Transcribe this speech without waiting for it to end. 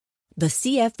The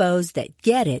CFOs that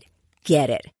get it,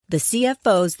 get it. The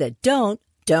CFOs that don't,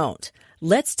 don't.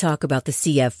 Let's talk about the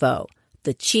CFO,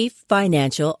 the Chief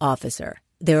Financial Officer.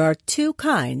 There are two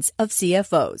kinds of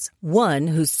CFOs. One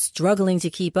who's struggling to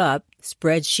keep up,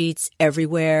 spreadsheets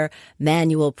everywhere,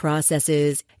 manual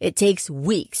processes. It takes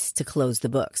weeks to close the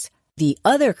books. The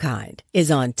other kind is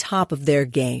on top of their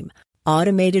game.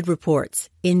 Automated reports,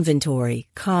 inventory,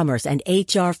 commerce, and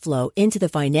HR flow into the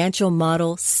financial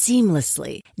model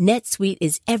seamlessly. NetSuite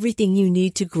is everything you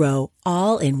need to grow,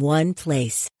 all in one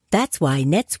place. That's why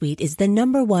NetSuite is the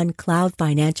 #1 cloud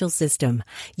financial system,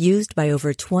 used by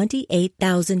over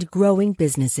 28,000 growing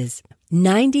businesses.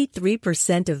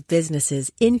 93% of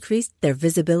businesses increased their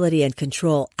visibility and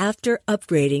control after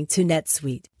upgrading to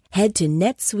NetSuite. Head to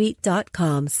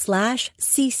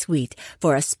netsuite.com/C-Suite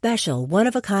for a special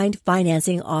one-of-a-kind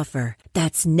financing offer.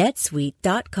 That's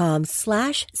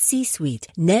netsuite.com/C-Suite.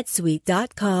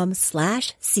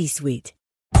 netsuite.com/C-Suite.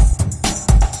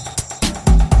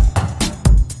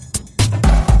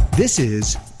 This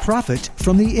is Profit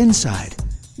from the Inside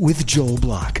with Joel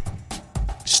Block.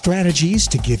 Strategies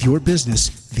to give your business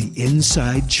the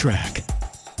inside track.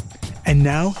 And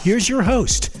now, here's your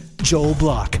host, Joel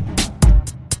Block.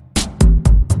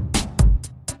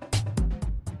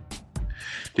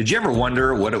 Did you ever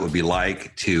wonder what it would be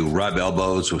like to rub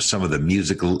elbows with some of the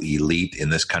musical elite in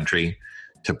this country,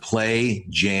 to play,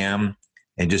 jam,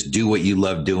 and just do what you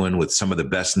love doing with some of the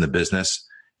best in the business,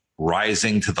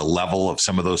 rising to the level of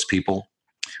some of those people?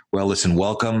 Well, listen,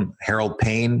 welcome, Harold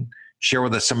Payne. Share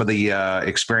with us some of the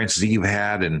experiences that you've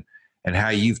had and how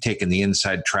you've taken the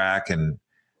inside track and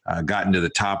gotten to the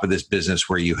top of this business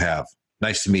where you have.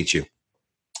 Nice to meet you.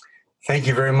 Thank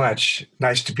you very much.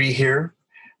 Nice to be here.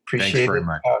 Appreciate Thanks very it.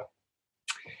 much.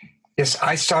 Yes,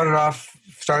 I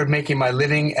started making my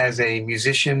living as a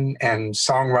musician and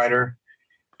songwriter,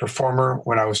 performer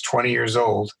when I was 20 years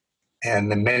old. And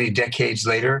then many decades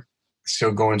later,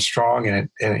 still going strong.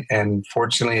 And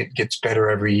fortunately, it gets better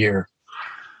every year.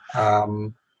 I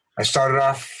started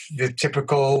off the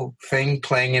typical thing,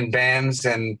 playing in bands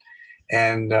and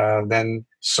then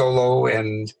solo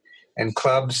and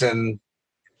clubs and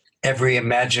every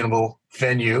imaginable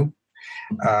venue.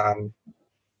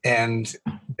 And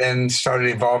then started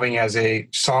evolving as a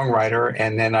songwriter,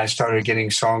 and then I started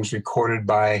getting songs recorded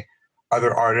by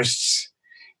other artists.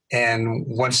 And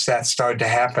once that started to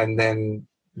happen, then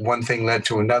one thing led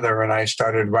to another, and I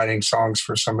started writing songs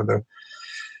for some of the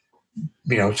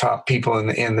top people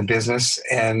in the business,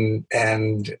 and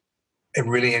I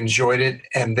really enjoyed it.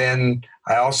 And then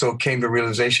I also came to the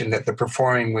realization that the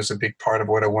performing was a big part of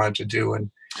what I wanted to do.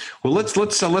 And well, let's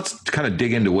kind of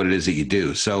dig into what it is that you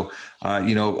do. So, a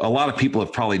lot of people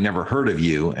have probably never heard of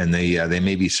you, and they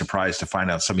may be surprised to find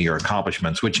out some of your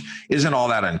accomplishments, which isn't all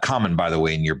that uncommon, by the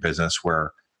way, in your business,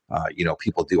 where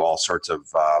people do all sorts of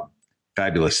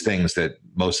fabulous things that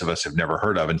most of us have never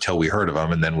heard of until we heard of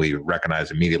them, and then we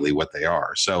recognize immediately what they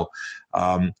are. So,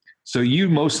 so you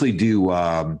mostly do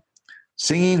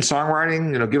singing,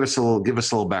 songwriting. Give us a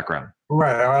little background.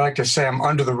 Right. I like to say I'm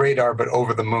under the radar, but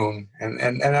over the moon.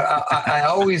 And I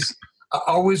always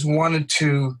wanted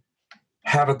to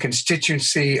have a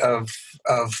constituency of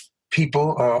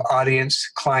people,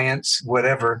 audience, clients,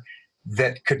 whatever,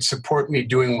 that could support me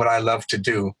doing what I love to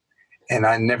do. And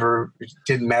it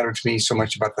didn't matter to me so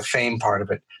much about the fame part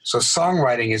of it. So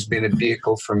songwriting has been a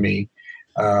vehicle for me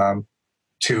to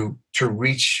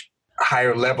reach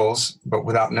higher levels, but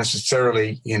without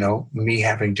necessarily, me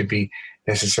having to be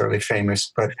necessarily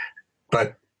famous. But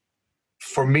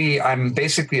for me, I'm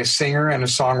basically a singer and a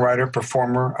songwriter,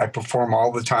 performer. I perform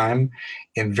all the time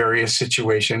in various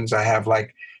situations. I have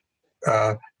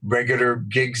regular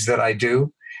gigs that I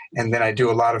do, and then I do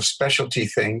a lot of specialty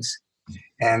things.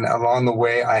 And along the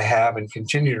way, I have and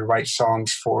continue to write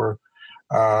songs for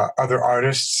other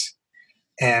artists.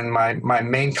 And my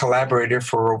main collaborator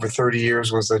for over 30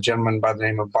 years was a gentleman by the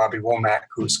name of Bobby Womack,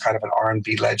 who's kind of an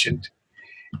R&B legend.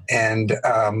 And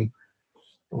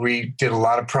we did a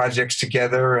lot of projects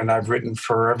together, and I've written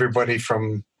for everybody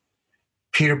from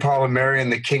Peter, Paul, and Mary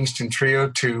and the Kingston Trio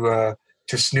to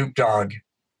Snoop Dogg.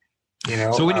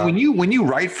 So when you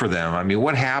write for them, I mean,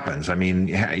 what happens? I mean,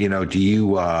 do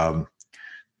you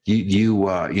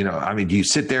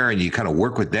sit there and you kind of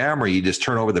work with them, or you just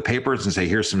turn over the papers and say,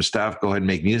 here's some stuff, go ahead and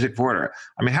make music for it? Or,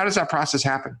 I mean, how does that process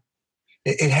happen?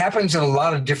 It happens in a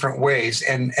lot of different ways.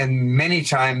 And many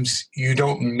times you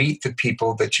don't meet the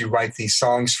people that you write these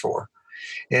songs for.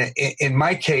 In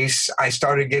my case, I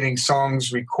started getting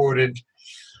songs recorded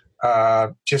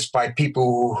just by people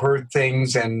who heard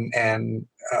things. And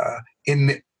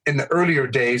in the earlier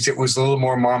days, it was a little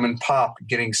more mom and pop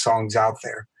getting songs out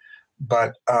there.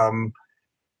 but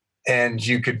and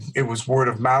it was word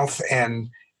of mouth. And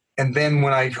then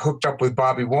when I hooked up with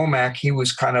Bobby Womack, he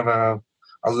was kind of a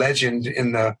legend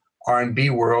in the R&B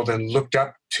world and looked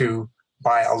up to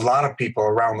by a lot of people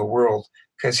around the world,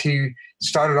 because he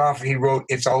started off, he wrote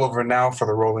It's All Over Now for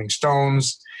the Rolling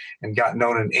Stones and got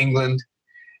known in England.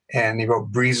 And he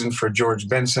wrote Breezin' for George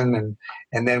Benson.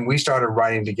 And then we started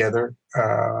writing together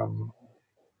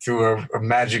through a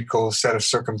magical set of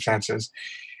circumstances.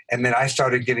 And then I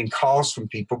started getting calls from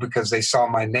people because they saw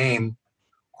my name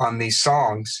on these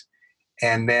songs.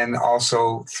 And then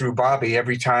also through Bobby,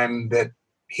 every time that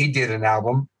he did an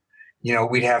album,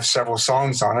 we'd have several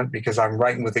songs on it because I'm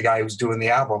writing with the guy who's doing the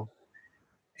album.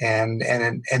 And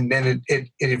then it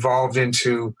evolved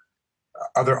into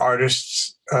other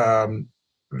artists,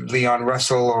 Leon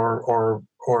Russell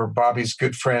or Bobby's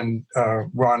good friend,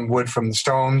 Ron Wood from the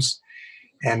Stones.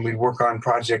 And we'd work on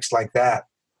projects like that.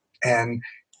 And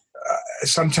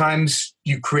sometimes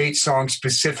you create songs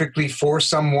specifically for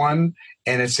someone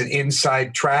and it's an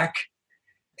inside track,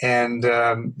 and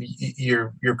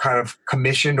you're kind of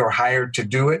commissioned or hired to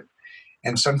do it.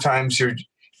 And sometimes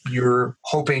you're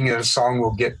hoping that a song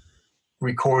will get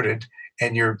recorded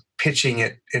and you're pitching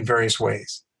it in various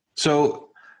ways. So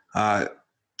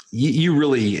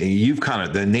you've kind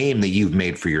of, the name that you've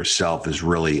made for yourself is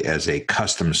really as a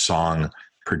custom song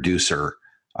producer,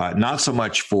 not so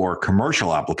much for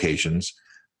commercial applications,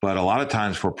 but a lot of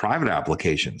times for private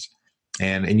applications.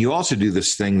 And you also do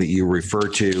this thing that you refer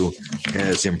to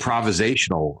as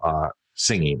improvisational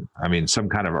singing. I mean, some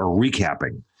kind of a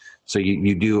recapping. So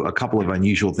you do a couple of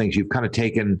unusual things. You've kind of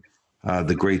taken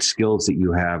the great skills that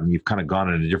you have and you've kind of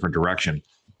gone in a different direction,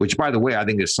 which, by the way, I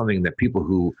think is something that people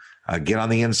who get on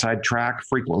the inside track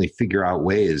frequently figure out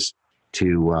ways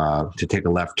to take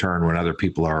a left turn when other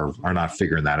people are not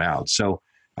figuring that out. So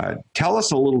tell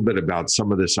us a little bit about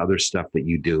some of this other stuff that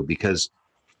you do, because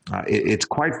it's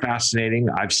quite fascinating.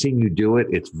 I've seen you do it.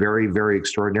 It's very, very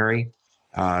extraordinary.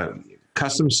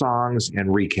 Custom songs and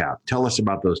recap. Tell us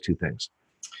about those two things.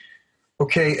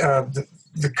 Okay.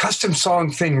 The custom song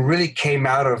thing really came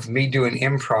out of me doing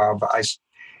improv.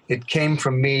 It came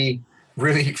from me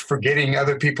really forgetting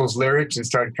other people's lyrics and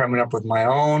started coming up with my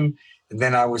own. And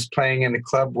then I was playing in a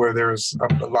club where there's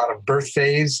a lot of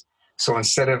birthdays. So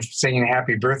instead of singing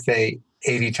happy birthday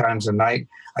 80 times a night,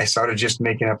 I started just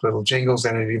making up little jingles,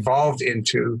 and it evolved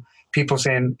into people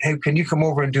saying, hey, can you come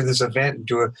over and do this event and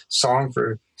do a song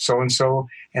for so-and-so?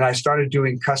 And I started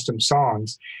doing custom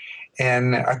songs.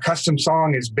 And a custom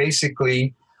song is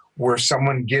basically where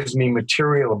someone gives me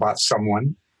material about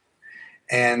someone,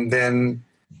 and then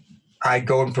I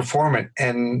go and perform it.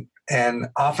 And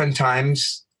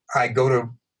oftentimes I go to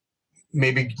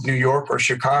maybe New York or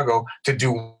Chicago to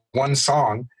do one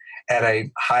song at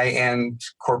a high-end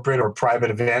corporate or private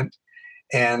event,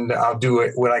 and I'll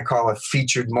do what I call a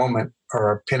featured moment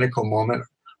or a pinnacle moment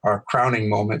or a crowning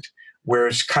moment, where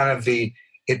it's kind of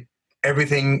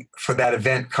everything for that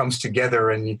event comes together,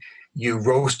 and you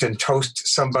roast and toast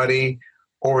somebody.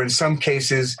 Or in some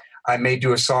cases, I may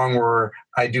do a song where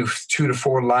I do 2 to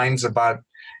 4 lines about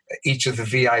each of the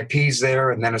VIPs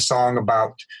there, and then a song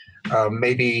about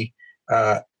maybe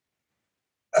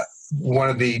one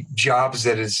of the jobs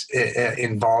that is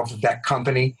involved with that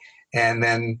company. And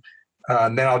then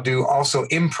I'll do also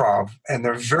improv. And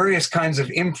there are various kinds of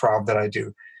improv that I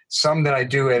do. Some that I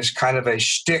do as kind of a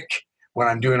shtick when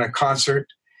I'm doing a concert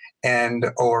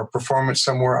or a performance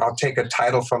somewhere. I'll take a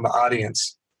title from the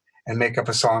audience and make up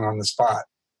a song on the spot.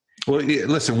 Well,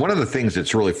 listen, one of the things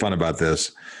that's really fun about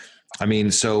this, I mean,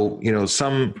 so,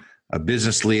 a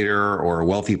business leader or a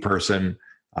wealthy person,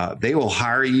 they will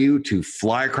hire you to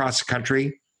fly across the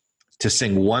country to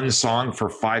sing one song for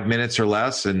 5 minutes or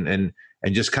less and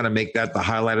just kind of make that the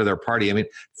highlight of their party. I mean,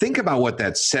 think about what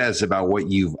that says about what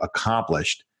you've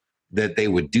accomplished, that they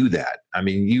would do that. I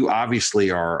mean, you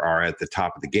obviously are at the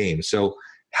top of the game. So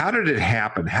how did it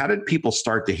happen? How did people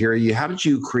start to hear you? How did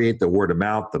you create the word of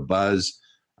mouth, the buzz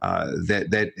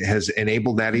that has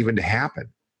enabled that even to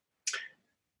happen?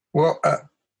 Well,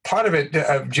 part of it,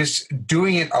 just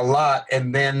doing it a lot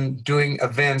and then doing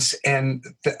events. And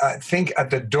I think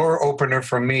the door opener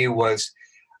for me was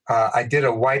I did a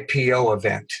YPO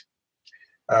event,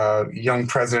 Young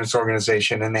Presidents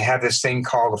Organization, and they have this thing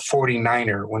called a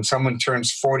 49er. When someone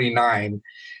turns 49,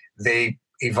 they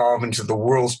evolve into the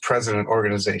World's President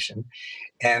Organization.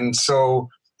 And so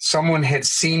someone had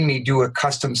seen me do a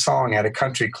custom song at a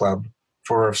country club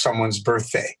for someone's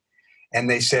birthday. And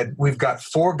they said, we've got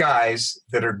 4 guys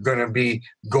that are going to be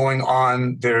going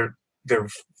on the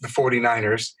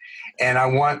 49ers. And I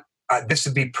want, this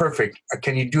would be perfect.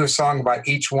 Can you do a song about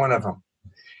each one of them?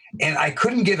 And I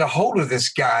couldn't get a hold of this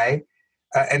guy.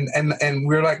 And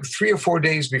we were like 3 or 4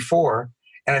 days before.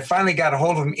 And I finally got a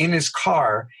hold of him in his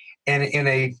car.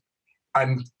 And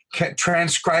I'm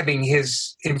transcribing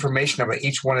his information about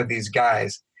each one of these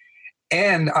guys.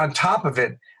 And on top of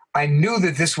it, I knew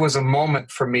that this was a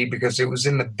moment for me because it was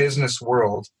in the business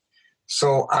world.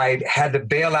 So I had to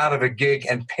bail out of a gig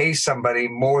and pay somebody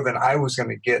more than I was going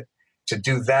to get to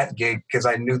do that gig because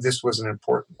I knew this was an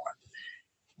important one.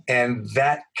 And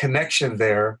that connection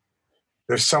there's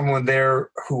someone there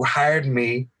who hired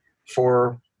me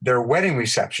for their wedding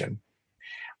reception,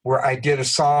 where I did a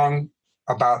song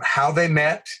about how they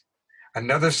met,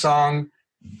 another song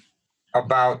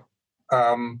about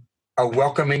a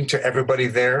welcoming to everybody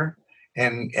there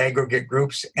and aggregate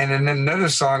groups, and then another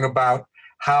song about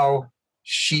how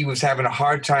she was having a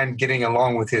hard time getting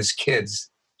along with his kids.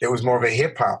 It was more of a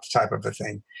hip hop type of a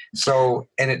thing. So,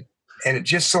 and it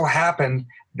just so happened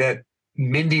that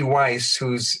Mindy Weiss,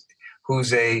 who's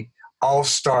a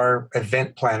all-star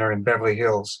event planner in Beverly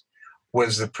Hills,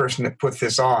 was the person that put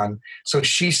this on. So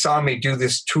she saw me do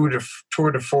this tour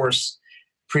de force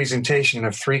presentation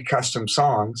of 3 custom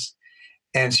songs.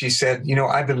 And she said,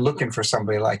 I've been looking for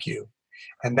somebody like you.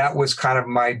 And that was kind of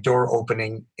my door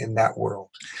opening in that world.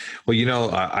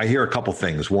 Well, I hear a couple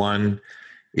things. One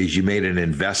is you made an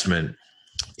investment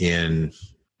in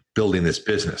building this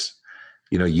business.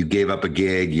 You gave up a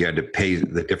gig, you had to pay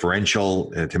the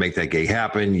differential to make that gig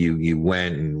happen. You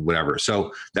went and whatever.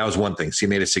 So that was one thing. So you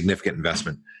made a significant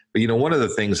investment. But one of the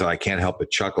things that I can't help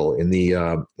but chuckle in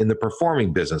the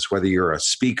performing business, whether you're a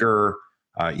speaker,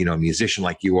 a musician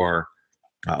like you are,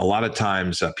 a lot of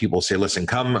times people say, "Listen,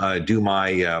 come do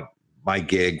my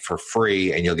gig for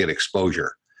free, and you'll get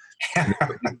exposure."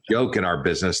 We joke in our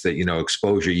business that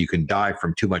exposure, you can die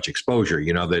from too much exposure.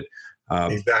 That.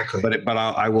 Exactly. But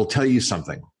I will tell you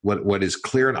something. What is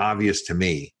clear and obvious to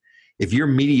me, if you're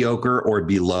mediocre or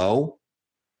below,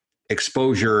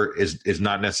 exposure is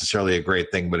not necessarily a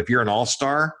great thing. But if you're an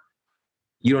all-star,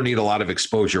 you don't need a lot of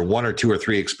exposure. 1 or 2 or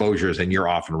 3 exposures, and you're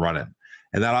off and running.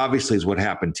 And that obviously is what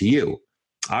happened to you.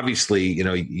 Obviously,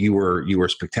 you were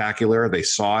spectacular. They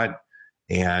saw it,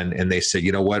 and they said,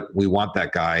 "You know what? We want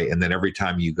that guy." And then every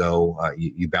time you go,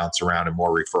 you bounce around, and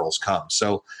more referrals come.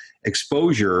 So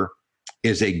exposure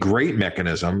is a great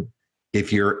mechanism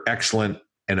if you're excellent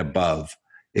and above.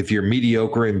 If you're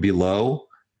mediocre and below,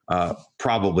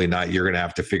 probably not. You're going to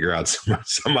have to figure out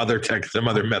some other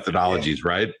methodologies,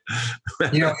 right?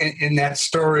 In that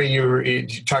story you're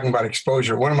talking about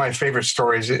exposure. One of my favorite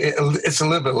stories. It's a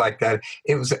little bit like that.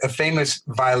 It was a famous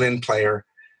violin player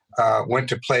went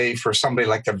to play for somebody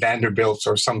like the Vanderbilts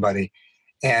or somebody,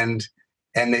 and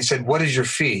they said, "What is your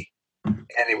fee?" And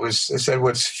it said,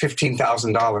 "Well, it's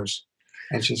 $15,000."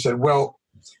 And she said, "Well,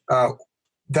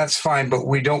 that's fine, but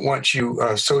we don't want you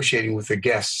associating with the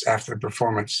guests after the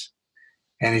performance."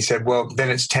 And he said, "Well, then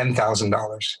it's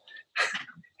 $10,000."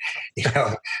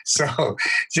 So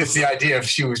just the idea of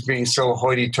she was being so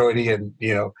hoity-toity, and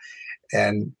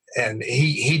and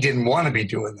he didn't want to be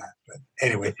doing that. But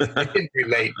anyway, I didn't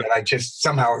relate, but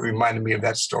somehow it reminded me of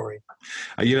that story.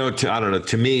 I don't know.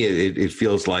 To me, it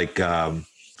feels like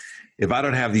if I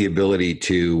don't have the ability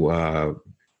to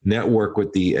network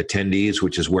with the attendees,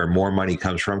 which is where more money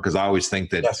comes from, because I always think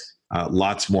that Yes.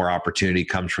 Lots more opportunity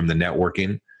comes from the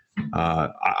networking.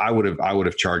 I would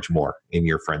have charged more in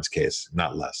your friend's case,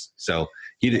 not less. So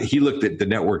he looked at the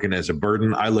networking as a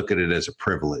burden. I look at it as a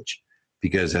privilege,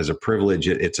 because as a privilege,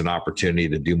 it's an opportunity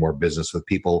to do more business with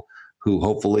people who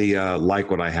hopefully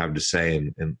like what I have to say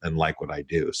and like what I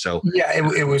do. So yeah,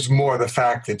 it was more the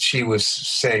fact that she was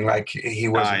saying like he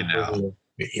wasn't. I know.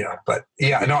 But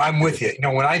yeah, no, I'm with you.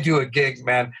 When I do a gig,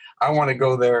 man, I want to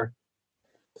go there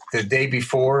the day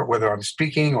before, whether I'm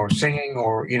speaking or singing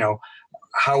or,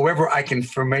 however I can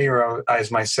familiarize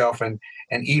myself and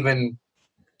even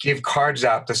give cards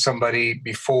out to somebody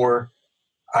before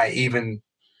I even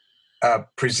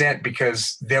present,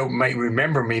 because they might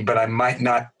remember me, but I might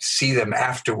not see them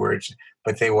afterwards,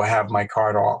 but they will have my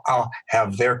card. I'll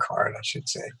have their card, I should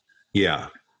say. Yeah.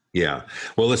 Yeah.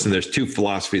 Well, listen, there's 2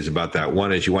 philosophies about that.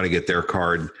 One is you want to get their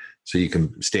card so you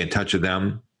can stay in touch with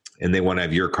them, and they want to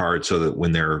have your card so that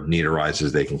when their need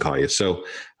arises, they can call you. So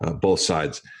both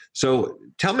sides. So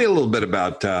tell me a little bit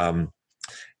about,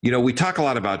 we talk a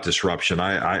lot about disruption.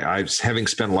 I having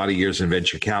spent a lot of years in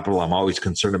venture capital, I'm always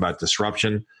concerned about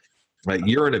disruption.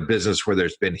 You're in a business where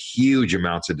there's been huge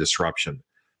amounts of disruption.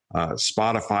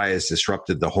 Spotify has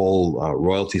disrupted the whole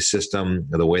royalty system,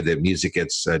 the way that music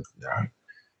gets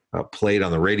played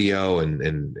on the radio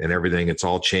and everything. It's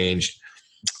all changed.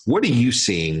 What are you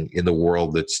seeing in the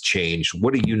world that's changed?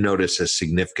 What do you notice as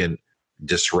significant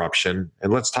disruption.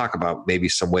 And let's talk about maybe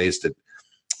some ways that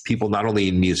people, not only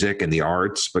in music and the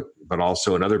arts, but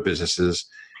also in other businesses,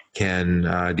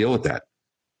 can deal with that.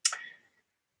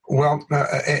 Well,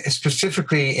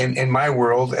 specifically in my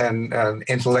world, and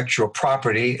intellectual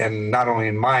property, and not only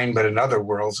in mine but in other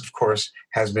worlds, of course,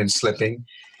 has been slipping.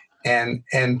 And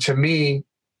to me,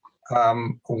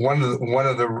 one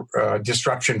of the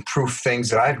disruption-proof things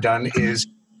that I've done is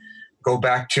go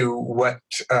back to what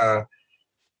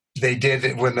they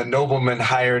did when the noblemen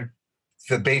hired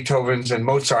the Beethovens and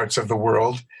Mozarts of the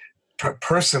world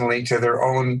personally to their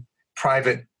own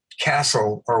private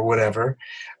castle or whatever.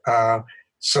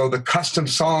 So the custom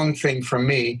song thing for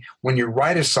me, when you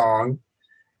write a song,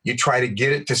 you try to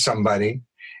get it to somebody,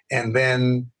 and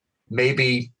then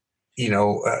maybe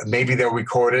they'll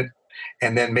record it,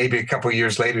 and then maybe a couple of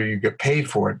years later you get paid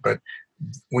for it. But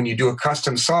when you do a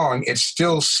custom song, it's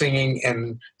still singing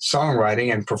and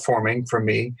songwriting and performing for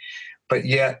me, but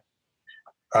yet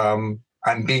I'm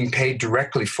being paid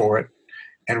directly for it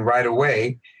and right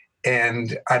away.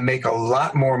 And I make a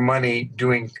lot more money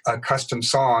doing a custom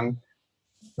song,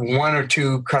 one or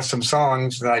two custom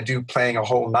songs, than I do playing a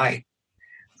whole night,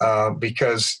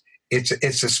 because it's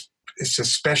a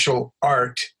special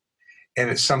art,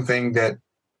 and it's something that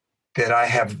I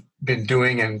have been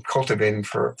doing and cultivating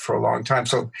for a long time.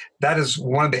 So that is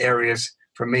one of the areas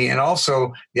for me. And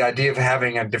also the idea of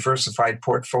having a diversified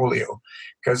portfolio,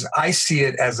 because I see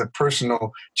it as a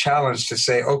personal challenge to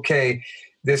say, okay,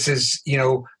 this is,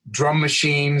 drum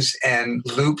machines and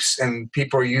loops, and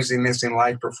people are using this in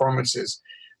live performances.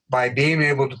 By being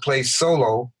able to play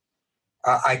solo,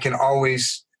 I can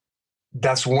always,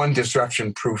 that's one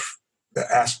disruption-proof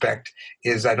aspect,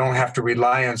 is I don't have to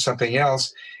rely on something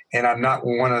else. And I'm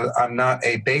not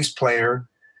a bass player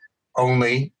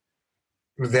only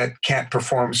that can't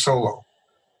perform solo.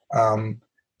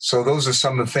 So those are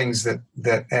some of the things that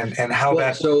and how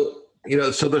that. So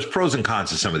there's pros and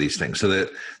cons to some of these things. So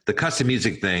the custom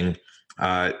music thing,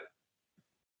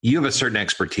 you have a certain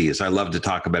expertise. I love to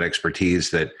talk about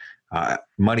expertise, that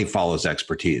money follows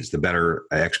expertise. The better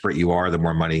expert you are, the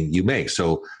more money you make.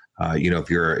 So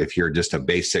if you're just a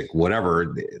basic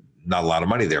whatever, not a lot of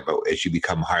money there. But as you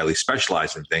become highly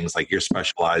specialized in things, like you're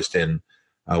specialized in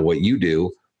what you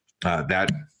do,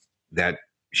 that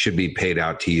should be paid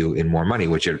out to you in more money,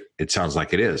 which it sounds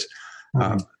like it is.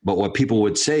 Mm-hmm. But what people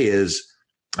would say is,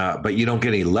 but you don't get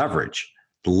any leverage.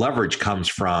 The leverage comes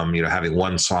from having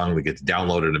one song that gets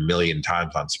downloaded 1 million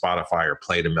times on Spotify or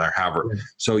played or however. Mm-hmm.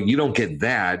 So you don't get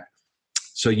that.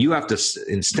 So you have to,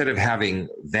 instead of having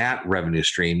that revenue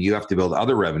stream, you have to build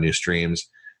other revenue streams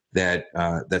that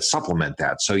supplement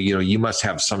that. So you must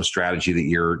have some strategy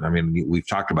that we've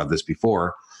talked about this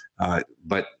before,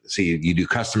 but see, you do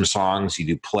custom songs, you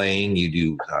do playing, you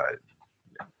do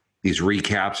these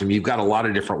recaps, and you've got a lot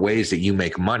of different ways that you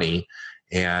make money,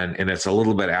 and it's a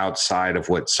little bit outside of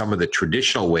what some of the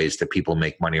traditional ways that people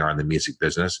make money are in the music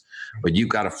business. But you've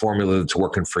got a formula that's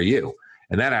working for you,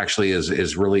 and that actually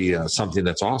is really something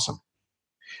that's awesome.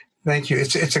 Thank you.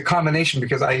 It's a combination,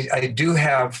 because I do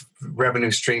have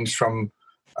revenue streams from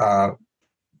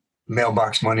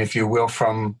mailbox money, if you will,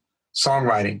 from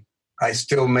songwriting. I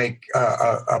still make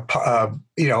a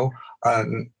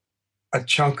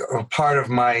chunk, a part of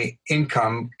my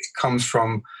income comes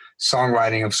from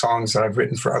songwriting of songs that I've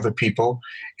written for other people,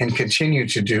 and continue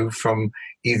to do from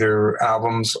either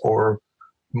albums or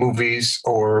movies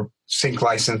or sync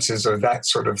licenses or that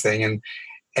sort of thing.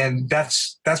 And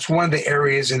that's one of the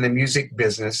areas in the music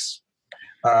business,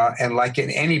 and like in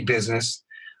any business,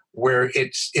 where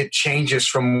it changes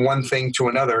from one thing to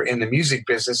another. In the music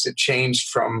business, it changed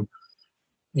from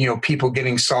people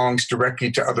getting songs directly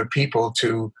to other people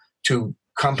to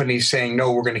companies saying,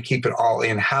 no, we're going to keep it all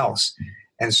in house.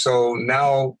 And so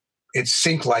now it's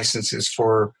sync licenses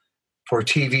for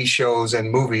TV shows and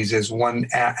movies is one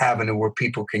avenue where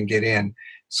people can get in.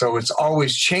 So it's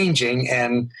always changing,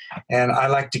 and I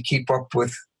like to keep up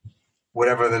with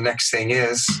whatever the next thing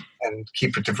is and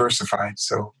keep it diversified,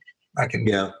 so I can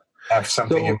have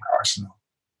something in my arsenal.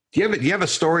 Do you have a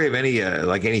story of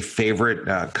any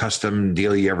favorite custom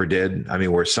deal you ever did? I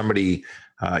mean, where somebody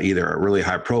either a really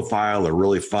high profile or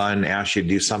really fun asked you to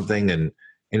do something, and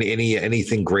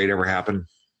anything great ever happened?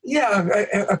 Yeah,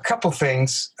 a couple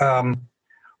things.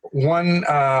 One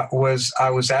was I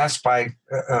was asked by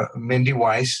Mindy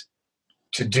Weiss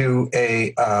to do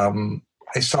a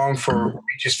song for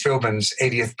Regis Philbin's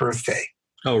 80th birthday.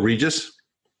 Oh, Regis?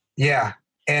 Yeah,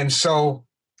 and so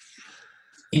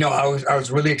I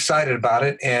was really excited about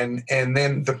it, and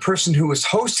then the person who was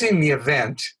hosting the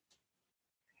event,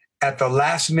 at the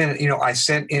last minute, I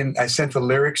sent the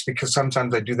lyrics, because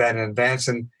sometimes I do that in advance,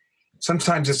 and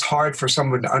sometimes it's hard for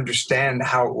someone to understand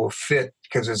how it will fit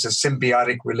because there's a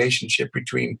symbiotic relationship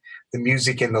between the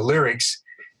music and the lyrics.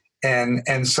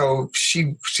 And so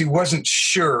she wasn't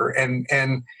sure,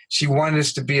 and she wanted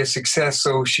us to be a success.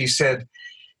 So she said,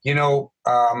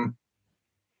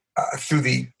 through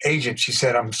the agent, she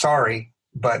said, "I'm sorry,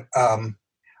 but I'm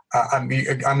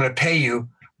going to pay you,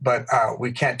 but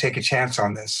we can't take a chance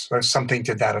on this," or something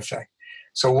to that effect.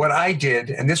 So what I did,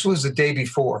 and this was the day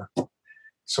before,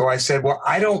 so I said, well,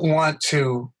 I don't want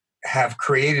to have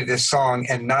created this song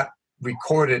and not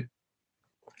record it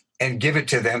and give it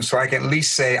to them, so I can at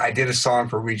least say I did a song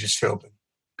for Regis Philbin.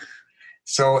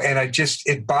 So, and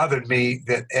it bothered me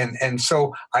that, and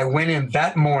so I went in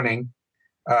that morning,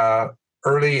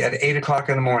 early at 8:00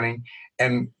 in the morning,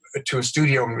 and to a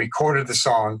studio and recorded the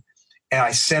song, and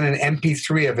I sent an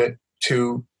MP3 of it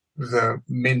to the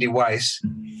Mindy Weiss,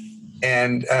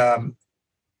 and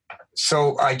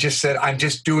so I just said, I'm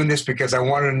just doing this because I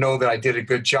wanted to know that I did a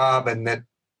good job and that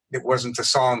it wasn't the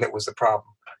song that was the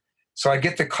problem. So I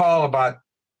get the call about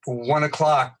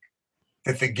 1:00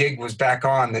 that the gig was back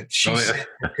on, that she said,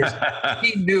 because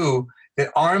she knew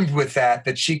that armed with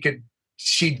that she'd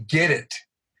get it.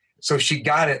 So she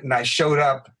got it, and I showed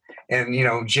up, and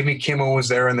Jimmy Kimmel was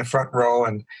there in the front row,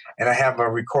 and I have a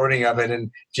recording of it,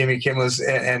 and Jimmy Kimmel's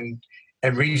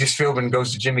and Regis Philbin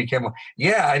goes to Jimmy Kimmel,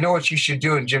 "Yeah, I know what you should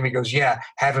do." And Jimmy goes, "Yeah,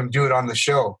 have him do it on the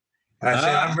show." And I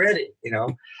said, "I'm ready,"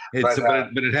 but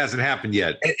it hasn't happened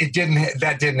yet. It didn't.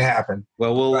 That didn't happen.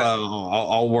 Well,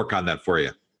 I'll work on that for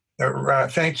you.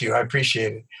 Thank you. I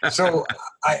appreciate it. So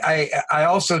I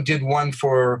also did one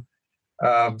for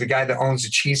the guy that owns the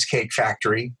Cheesecake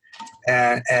Factory,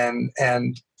 and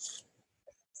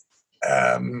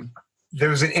there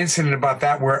was an incident about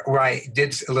that where I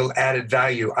did a little added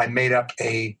value. I made up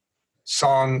a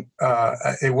song.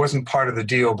 It wasn't part of the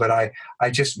deal, but I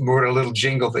just wrote a little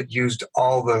jingle that used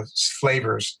all the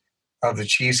flavors of the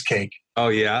cheesecake. Oh,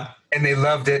 yeah? And they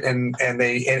loved it, and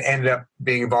they ended up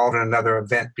being involved in another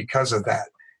event because of that,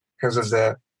 because of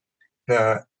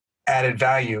the added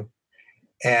value.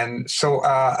 And so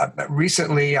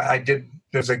recently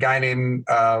there's a guy named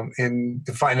in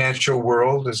the financial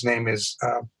world, his name is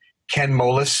Ken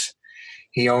Moelis.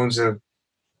 He owns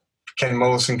Ken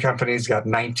Moelis and Company. He's got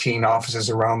 19 offices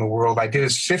around the world. I did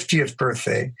his 50th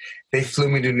birthday. They flew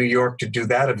me to New York to do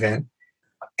that event.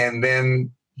 And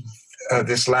then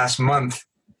this last month,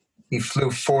 he flew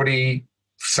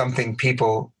 40-something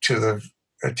people to the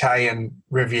Italian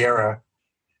Riviera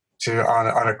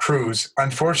on a cruise.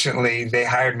 Unfortunately, they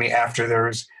hired me after there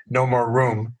was no more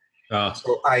room.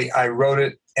 So I wrote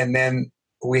it, and then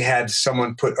we had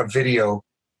someone put a video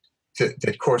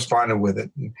that corresponded with it.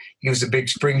 And he was a big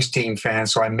Springsteen fan,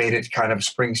 so I made it kind of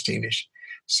Springsteen-ish.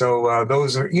 So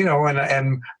those are,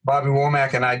 and Bobby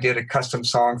Womack and I did a custom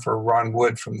song for Ron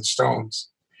Wood from the Stones.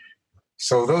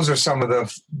 So those are some of the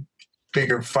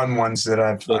bigger fun ones that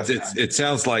I've done. It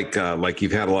sounds like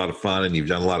you've had a lot of fun and you've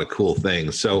done a lot of cool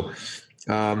things. So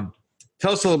tell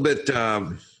us a little bit,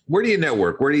 where do you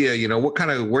network? Where do you,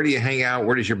 where do you hang out?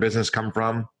 Where does your business come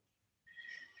from?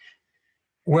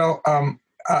 Well,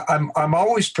 I'm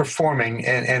always performing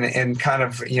in kind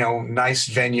of, nice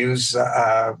venues.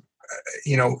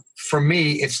 For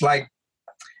me, it's like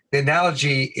the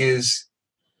analogy is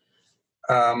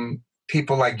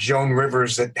people like Joan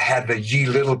Rivers that had the Ye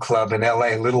Little Club in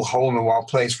LA, little hole in the wall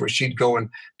place where she'd go and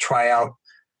try out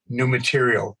new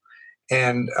material.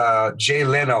 And Jay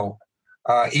Leno,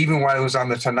 even while he was on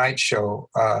the Tonight Show,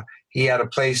 he had a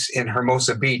place in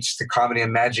Hermosa Beach, the Comedy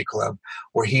and Magic Club,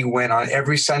 where he went on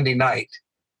every Sunday night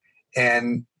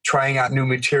and trying out new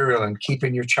material and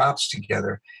keeping your chops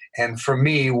together. And for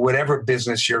me, whatever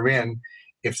business you're in,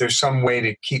 if there's some way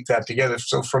to keep that together.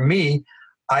 So for me,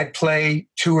 I play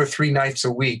 2 or 3 nights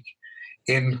a week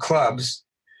in clubs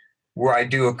where I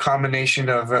do a combination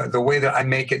of the way that I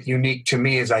make it unique to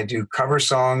me is I do cover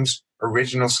songs,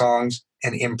 original songs,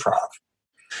 and improv.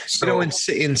 So,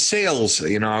 in sales,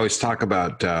 I always talk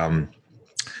about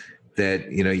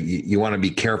that, you want to be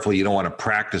careful. You don't want to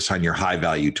practice on your high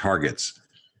value targets.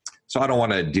 So I don't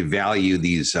want to devalue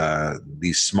these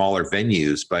smaller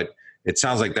venues, but it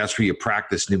sounds like that's where you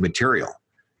practice new material.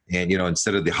 And,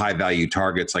 instead of the high value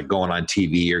targets, like going on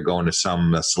TV or going to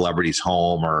some celebrity's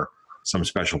home or some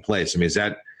special place. I mean, is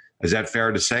that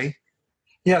fair to say?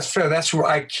 Yeah, it's fair. That's where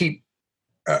I keep,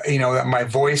 my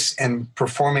voice and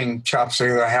performing chops.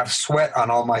 So I have sweat on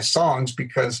all my songs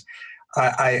because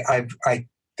I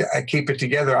keep it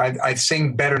together. I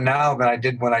sing better now than I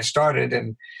did when I started.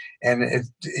 And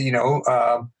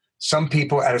some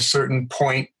people at a certain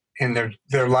point in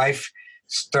their life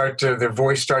their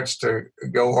voice starts to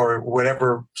go, or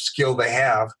whatever skill they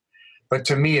have. But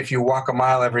to me, if you walk a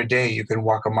mile every day, you can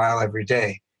walk a mile every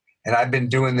day. And I've been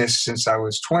doing this since I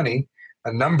was 20,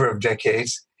 a number of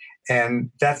decades. And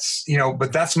that's,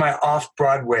 but that's my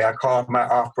off-Broadway. I call it my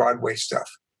off-Broadway stuff.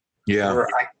 Yeah. Where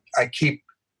I keep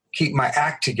my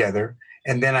act together.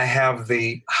 And then I have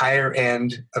the higher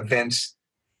end events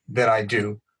that I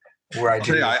do. Where I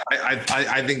do.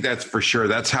 I think that's for sure.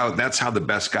 That's how the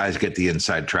best guys get the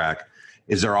inside track.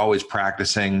 Is they're always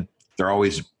practicing. They're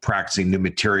always practicing new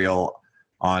material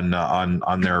on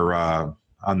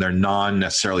their non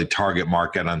necessarily target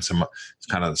market, on some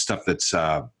kind of stuff that's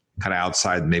kind of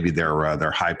outside maybe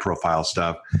their high profile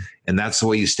stuff. And that's the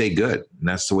way you stay good. And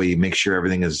that's the way you make sure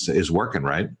everything is working,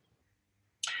 right?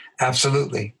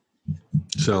 Absolutely.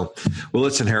 So, well,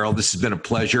 listen, Harold, this has been a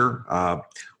pleasure.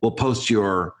 We'll post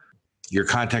your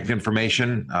contact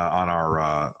information on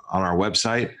our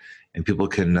website, and people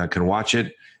can watch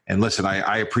it. And listen,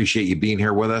 I appreciate you being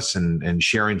here with us and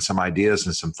sharing some ideas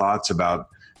and some thoughts about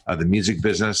the music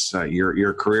business.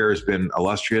 Your career has been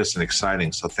illustrious and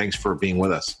exciting. So thanks for being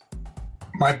with us.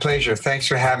 My pleasure. Thanks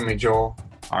for having me, Joel.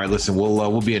 All right, listen,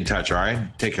 we'll be in touch. All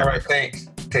right, take care. All right, thanks.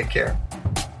 Take care.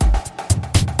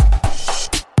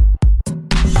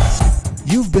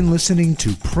 You've been listening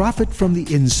to Profit from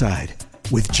the Inside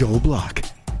with Joel Block.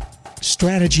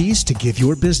 Strategies to give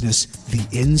your business the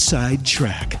inside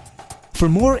track. For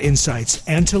more insights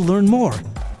and to learn more,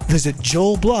 visit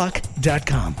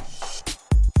joelblock.com.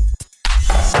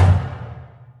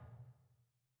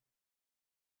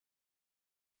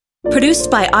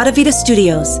 Produced by Audavita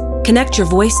Studios. Connect your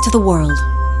voice to the world.